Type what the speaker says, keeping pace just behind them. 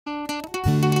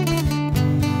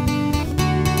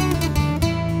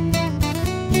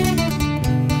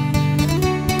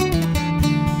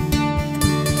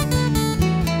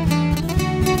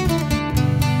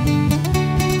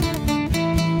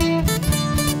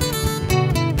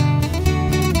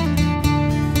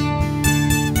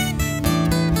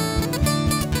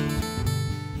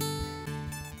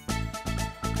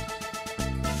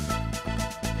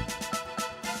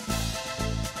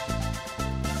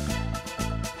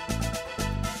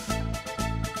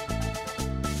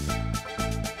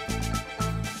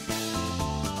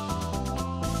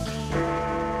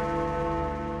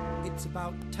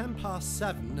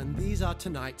7 and these are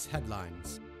tonight's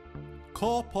headlines.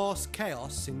 Corpus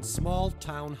chaos in small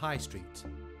town high street.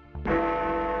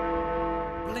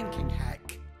 Blinking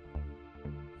heck.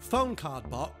 Phone card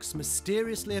box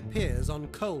mysteriously appears on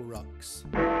coal rucks.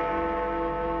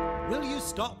 Will you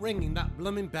stop ringing that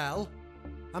blooming bell?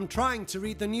 I'm trying to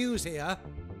read the news here.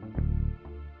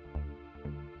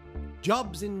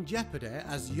 Jobs in jeopardy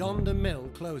as yonder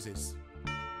mill closes.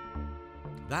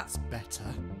 That's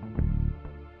better.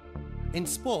 In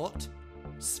sport,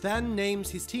 Sven names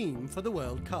his team for the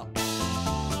World Cup.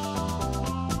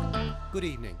 Good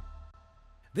evening.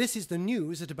 This is the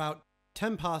news at about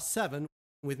 7:10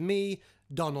 with me,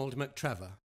 Donald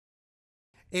McTrevor.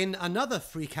 In another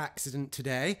freak accident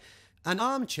today, an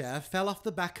armchair fell off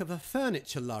the back of a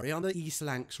furniture lorry on the East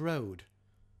Lancs Road.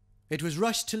 It was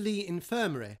rushed to Lee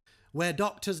Infirmary, where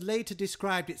doctors later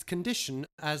described its condition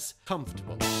as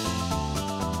comfortable.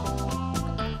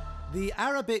 The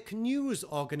Arabic news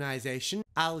organisation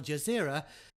Al Jazeera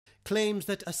claims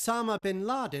that Osama bin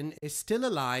Laden is still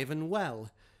alive and well,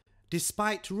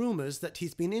 despite rumours that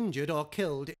he's been injured or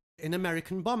killed in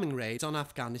American bombing raids on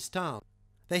Afghanistan.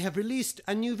 They have released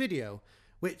a new video,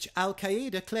 which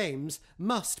Al-Qaeda claims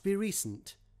must be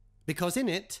recent, because in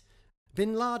it,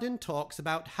 bin Laden talks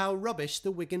about how rubbish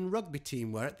the Wigan rugby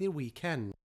team were at the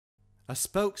weekend. A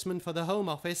spokesman for the Home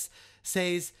Office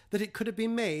says that it could have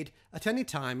been made at any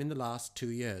time in the last 2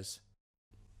 years.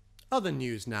 Other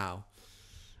news now.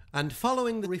 And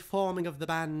following the reforming of the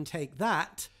band Take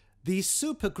That, the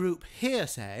supergroup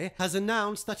Hearsay has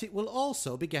announced that it will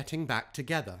also be getting back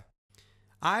together.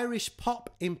 Irish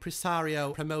pop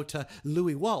impresario promoter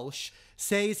Louis Walsh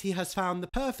says he has found the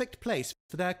perfect place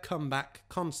for their comeback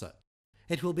concert.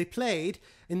 It will be played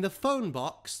in the Phone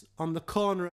Box on the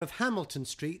corner of Hamilton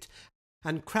Street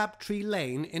and Crabtree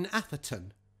Lane in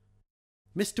Atherton.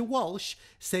 Mr. Walsh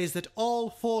says that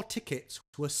all 4 tickets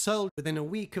were sold within a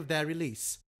week of their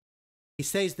release. He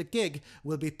says the gig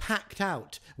will be packed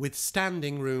out with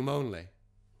standing room only.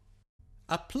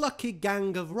 A plucky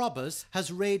gang of robbers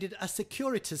has raided a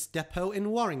Securitas depot in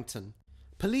Warrington.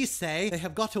 Police say they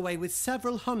have got away with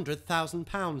several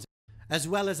 £100,000, as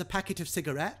well as a packet of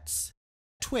cigarettes,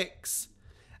 Twix,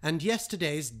 and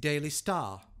yesterday's Daily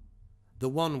Star, the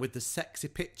one with the sexy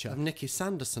picture of Nicky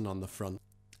Sanderson on the front.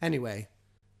 Anyway,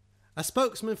 a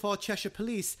spokesman for Cheshire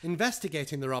Police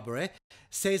investigating the robbery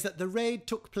says that the raid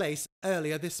took place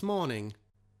earlier this morning,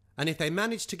 and if they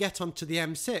managed to get onto the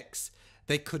M6,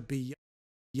 they could be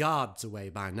yards away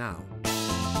by now.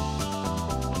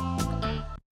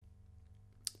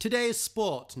 Today's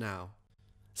sport now.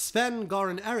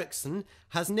 Sven-Goran Eriksson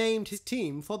has named his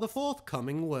team for the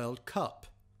forthcoming World Cup.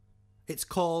 It's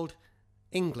called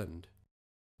England.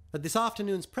 At this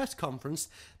afternoon's press conference,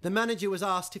 the manager was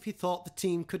asked if he thought the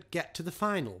team could get to the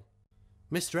final.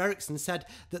 Mr. Eriksson said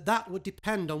that that would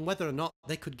depend on whether or not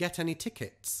they could get any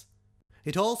tickets.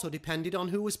 It also depended on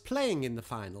who was playing in the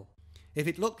final. If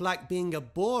it looked like being a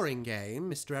boring game,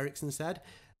 Mr. Eriksson said,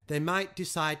 they might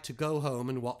decide to go home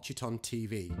and watch it on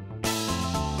TV.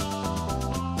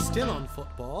 Still on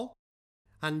football,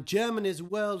 and Germany's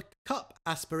World Cup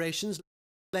aspirations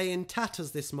lay in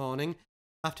tatters this morning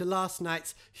after last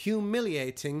night's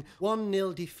humiliating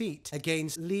 1-0 defeat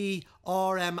against Lee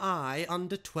RMI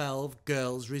under-12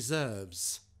 girls'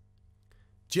 reserves.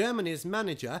 Germany's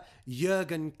manager,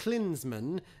 Jürgen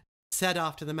Klinsmann, said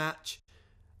after the match,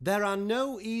 "There are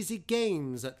no easy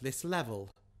games at this level.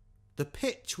 The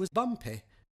pitch was bumpy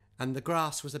and the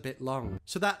grass was a bit long."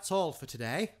 So that's all for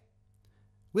today.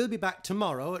 We'll be back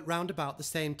tomorrow at round about the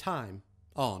same time,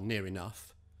 or near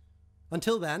enough.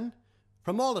 Until then,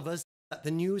 from all of us at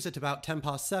the news at about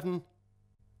 7:10,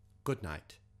 good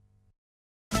night.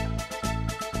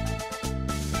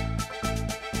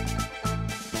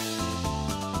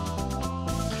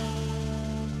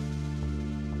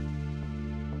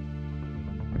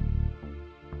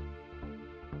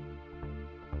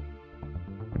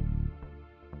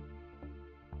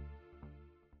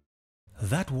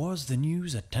 That was the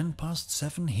news at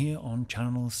 7:10 here on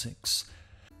Channel 6.